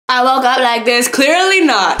I woke up like this. Clearly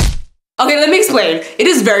not. Okay, let me explain. It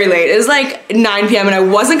is very late. It is like 9 p.m. and I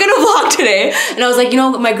wasn't gonna vlog today. And I was like, you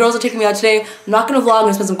know, my girls are taking me out today. I'm not gonna vlog, I'm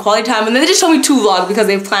gonna spend some quality time. And then they just told me to vlog because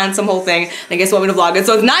they've planned some whole thing. And I guess they want me to vlog it.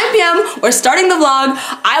 So it's 9 p.m. We're starting the vlog.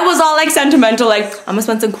 I was all like sentimental, like I'm gonna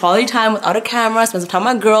spend some quality time without a camera, spend some time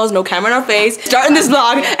with my girls, no camera in our face. Starting this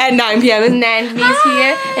vlog at 9 p.m. And Nancy's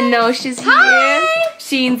here, and no, she's here. Hi.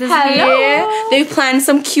 Sheens is here. They've planned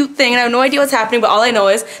some cute thing, and I have no idea what's happening, but all I know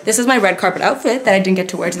is this is my red carpet outfit that I didn't get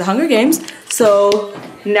to wear to the Hunger Games. So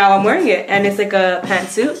now I'm wearing it, and it's like a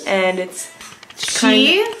pantsuit, and it's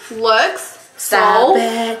She looks so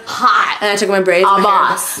hot. And I took my braids. A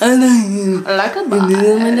boss. Like a boss.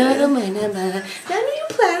 None of you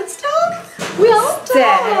plan stuff? We all did.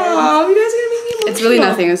 Oh, you guys are gonna make me emotional. It's really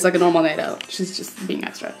nothing. It's like a normal night out. She's just being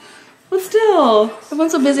extra. But still,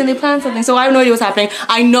 everyone's so busy and they plan something, so I have no idea what's happening.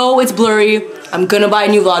 I know it's blurry. I'm gonna buy a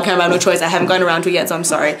new vlog camera. I have no choice. I haven't gotten around to it yet, so I'm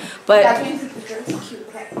sorry. But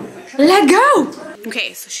let go.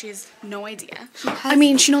 Okay, so she has no idea. I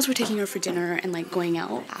mean, she knows we're taking her for dinner and like going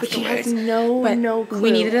out afterwards. But she has no clue.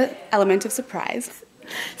 We needed an element of surprise.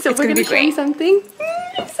 So it's gonna be great. Something.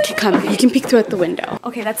 Okay, come. You can peek through at the window.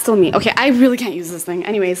 Okay, that's still me. Okay, I really can't use this thing.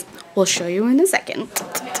 Anyways, we'll show you in a second.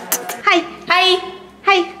 Hi. Hi.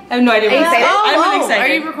 Hi. I have no idea. Are you excited? I'm really excited. Are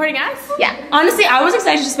you recording us? Yeah. Honestly, I was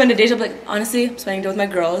excited to spend a day. Like, honestly, I'm spending a day with my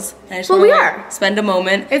girls. And I just we are. Spend a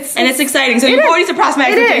moment. It's exciting. So you've already surpassed my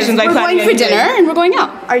expectations. We're going for dinner and we're going out.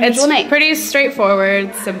 Our usual night. Pretty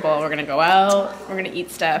straightforward, simple. We're gonna go out. We're gonna eat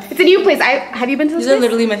stuff. It's a new place. Have you been to this place? These are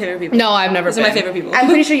literally my favorite people. No, I've never been. These are my favorite people. I'm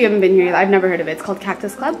pretty sure you haven't been here. I've never heard of it. It's called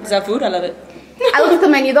Cactus Club. Is that food? I love it. I looked at the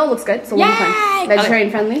menu though. It looks good. So one time. Vegetarian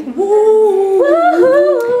friendly. Woo!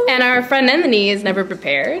 And our friend Nandini is never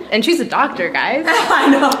prepared, and she's a doctor, guys. I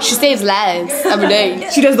know. She saves lives every day.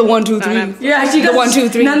 She does the 1, 2, 3. Yeah, she does the 1, 2,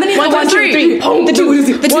 3. Nandini, 1, 2, 3. Boom. The 2,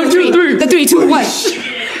 3. The 2, 3. The 3, 2, 1.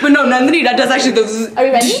 But no, Nandini, that does actually the. Are we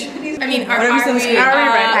ready? I mean, are we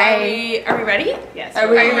ready? Yes. Are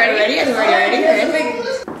we ready?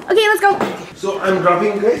 Okay, let's go. So I'm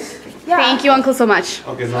dropping you guys? Yeah. Thank you, Uncle, so much.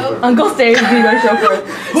 Okay, no problem. Uncle stays with you guys. Stop it!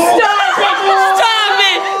 Stop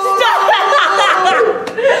it!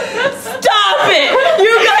 Stop it!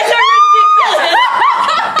 You guys are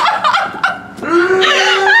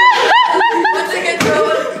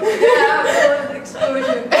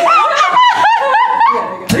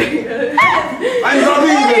I'm dropping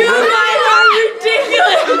you guys. You guys are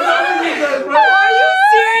ridiculous! Are you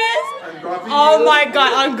serious? I'm dropping Oh my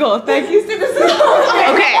god, Uncle, thank you.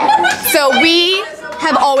 Okay, so we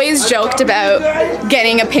have always joked about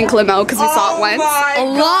getting a pink limo because we saw it once a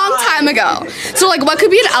long time ago. So like, what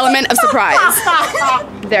could be an element of surprise?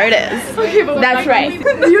 There it is. Okay, but that's right.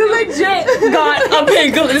 You legit got a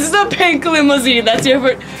pink. This is a pink limousine. That's your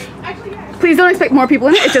first. Please don't expect more people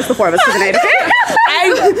in it. It's just the 4 of us for the night, okay?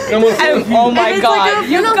 Oh my god.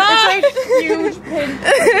 You got huge pink.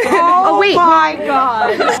 Oh wait. my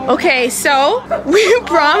god. Okay, so we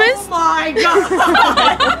promised. My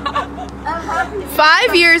god.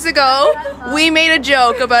 5 years ago, we made a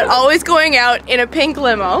joke about always going out in a pink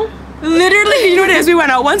limo. Literally, you know what it is? We went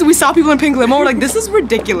out once, we saw people in pink limo, we're like, this is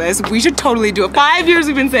ridiculous. We should totally do it. 5 years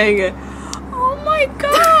we've been saying it. Oh my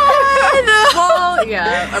god. Well,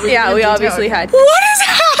 yeah. Yeah, we obviously had. What is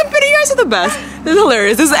happening? You guys are the best. This is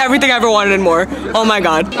hilarious. This is everything I ever wanted and more. Oh my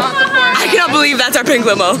god. I cannot believe that's our pink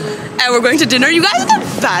limo. And we're going to dinner. You guys are the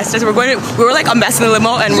best. We were like a mess in the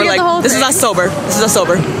limo and we're like, this is us sober. This is us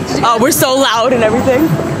sober. We're so loud and everything.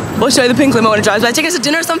 We'll show you the pink limo when it drives by. Take us to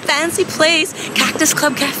dinner at some fancy place. Cactus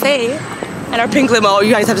Club Cafe. And our pink limo.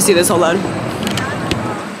 You guys have to see this. Hold on.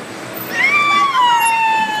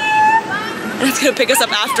 And it's gonna pick us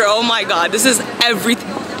up after. Oh my god. This is everything.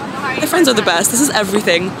 My friends are the best. This is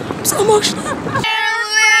everything. I'm so emotional. Happy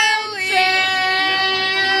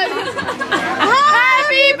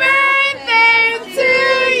birthday to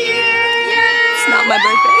you! It's not my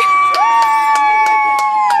birthday.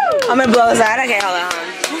 I'm gonna blow this out. Okay, hold on.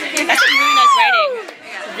 That's a really nice writing.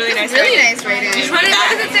 It's really nice Really writing. nice rating. Did you write it down?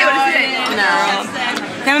 What does it say? What does it say? No.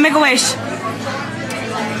 Can we make a wish?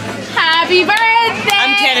 Happy birthday!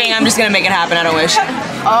 I'm kidding. I'm just gonna make it happen. I don't wish.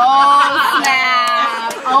 Oh snap!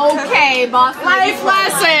 Okay, boss. Life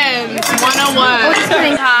lessons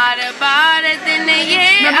 101. Hot about it in the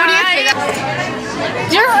year.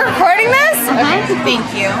 You're recording this? Thank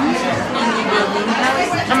you.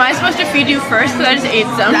 Am I supposed to feed you first? Because I just ate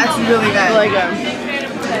some. That's really good. Really good.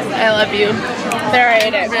 I love you. There, I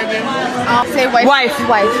ate it. I'll say wife. Wife.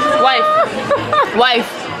 Wife. Wife.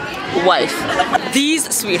 Wife.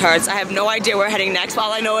 These sweethearts. I have no idea where we're heading next.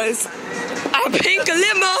 All I know is our pink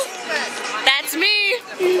limo. That's me. me.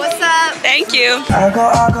 What's up? Thank you.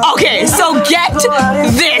 Okay, so get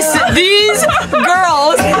this. These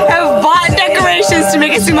girls have bought decorations to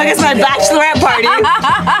make it seem like it's my bachelorette party.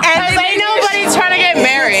 And ain't nobody trying to get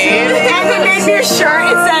married. And they made me a shirt.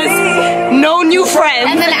 It says, "No new friends."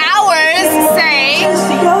 And then ours say,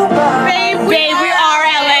 Babe, we are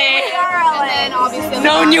LA. and then obviously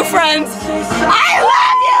No new friends. I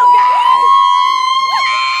love you guys!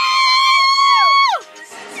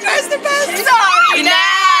 You guys are the best. Sorry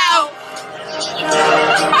now.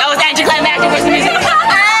 That was anticlimactic with the music.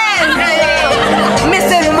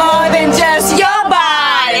 Missing more than just your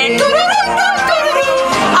body.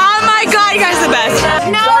 Oh my god, you guys are the best.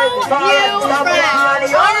 no new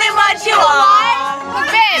friends. Only what you are.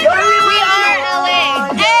 Babe, we are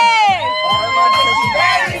LA. Hey!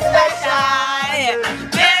 Very special.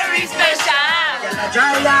 Very special.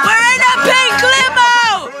 We're in a pink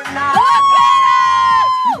limo. Look at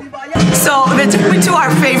us. So they took me to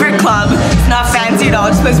our favorite club. It's not fancy at all.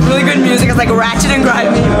 It just plays really good music. It's like ratchet and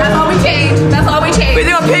grimy. That's all we changed. That's all we changed. We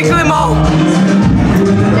do a pink limo.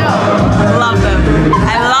 No. I love them.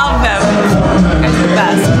 I love them. It's the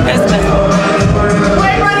best. It's the best.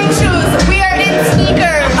 We're running shoes. We are in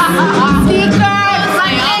sneakers. Sneakers.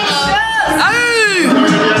 Running shoes. Hey!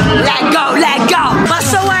 Let go, let go. But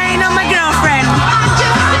so I ain't on my girlfriend.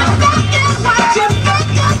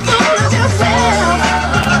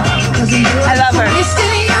 I love her.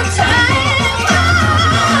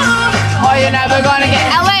 Oh, you're never gonna get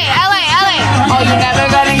LA, LA, LA. Oh, you're never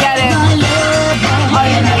gonna get it. Oh,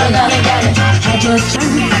 you're never gonna get it.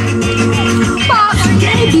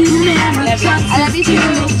 I love you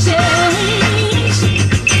too.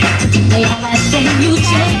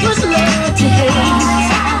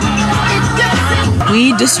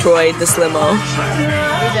 We destroyed this limo.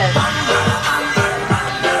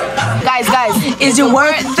 Guys, Is it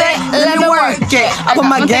worth it? Let me work it. I put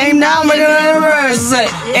my game down, we're gonna reverse it.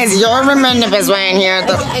 It's your remembrance right here.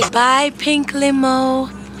 Bye, pink limo.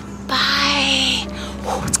 Bye.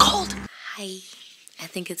 Oh, it's cold. Hi. I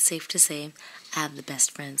think it's safe to say I have the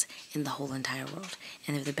best friends in the whole entire world.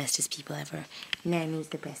 And they're the bestest people ever. Nanu's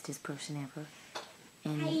the bestest person ever.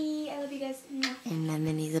 And Hi, I love you guys. And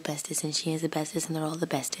Nandini's the bestest, and she is the bestest, and they're all the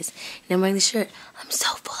bestest. And I'm wearing this shirt. I'm so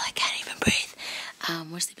full, I can't even breathe.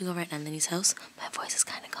 We're sleeping over at Nandini's house. My voice is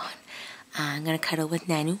kind of gone. I'm gonna cuddle with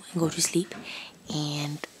Nanu and go to sleep.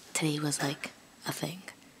 And today was like a thing.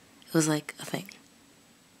 It was like a thing.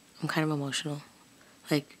 I'm kind of emotional.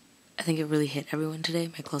 Like, I think it really hit everyone today.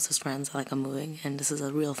 My closest friends are like, I'm moving, and this is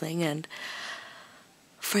a real thing. And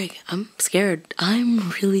frig, I'm scared. I'm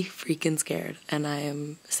really freaking scared. And I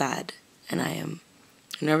am sad. And I am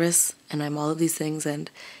nervous. And I'm all of these things. And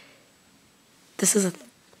this is a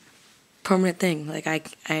permanent thing. Like,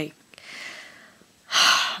 I'm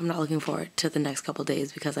not looking forward to the next couple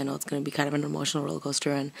days because I know it's going to be kind of an emotional roller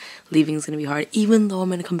coaster, and leaving is going to be hard. Even though I'm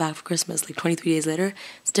going to come back for Christmas, like 23 days later,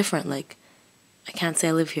 it's different. Like, I can't say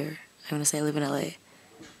I live here. I'm going to say I live in LA.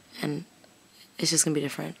 And it's just going to be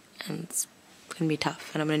different. And it's going to be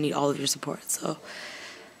tough. And I'm going to need all of your support. So,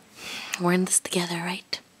 we're in this together,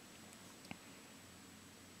 right?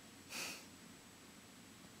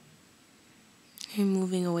 I'm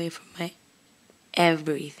moving away from my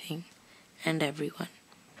everything and everyone.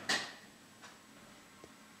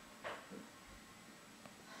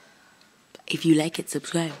 If you like it,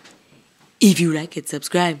 subscribe. If you like it,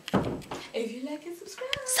 subscribe. If you like it, subscribe.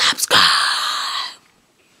 Subscribe!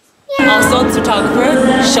 Also, the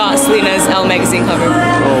photographer shot Selena's Elle magazine cover.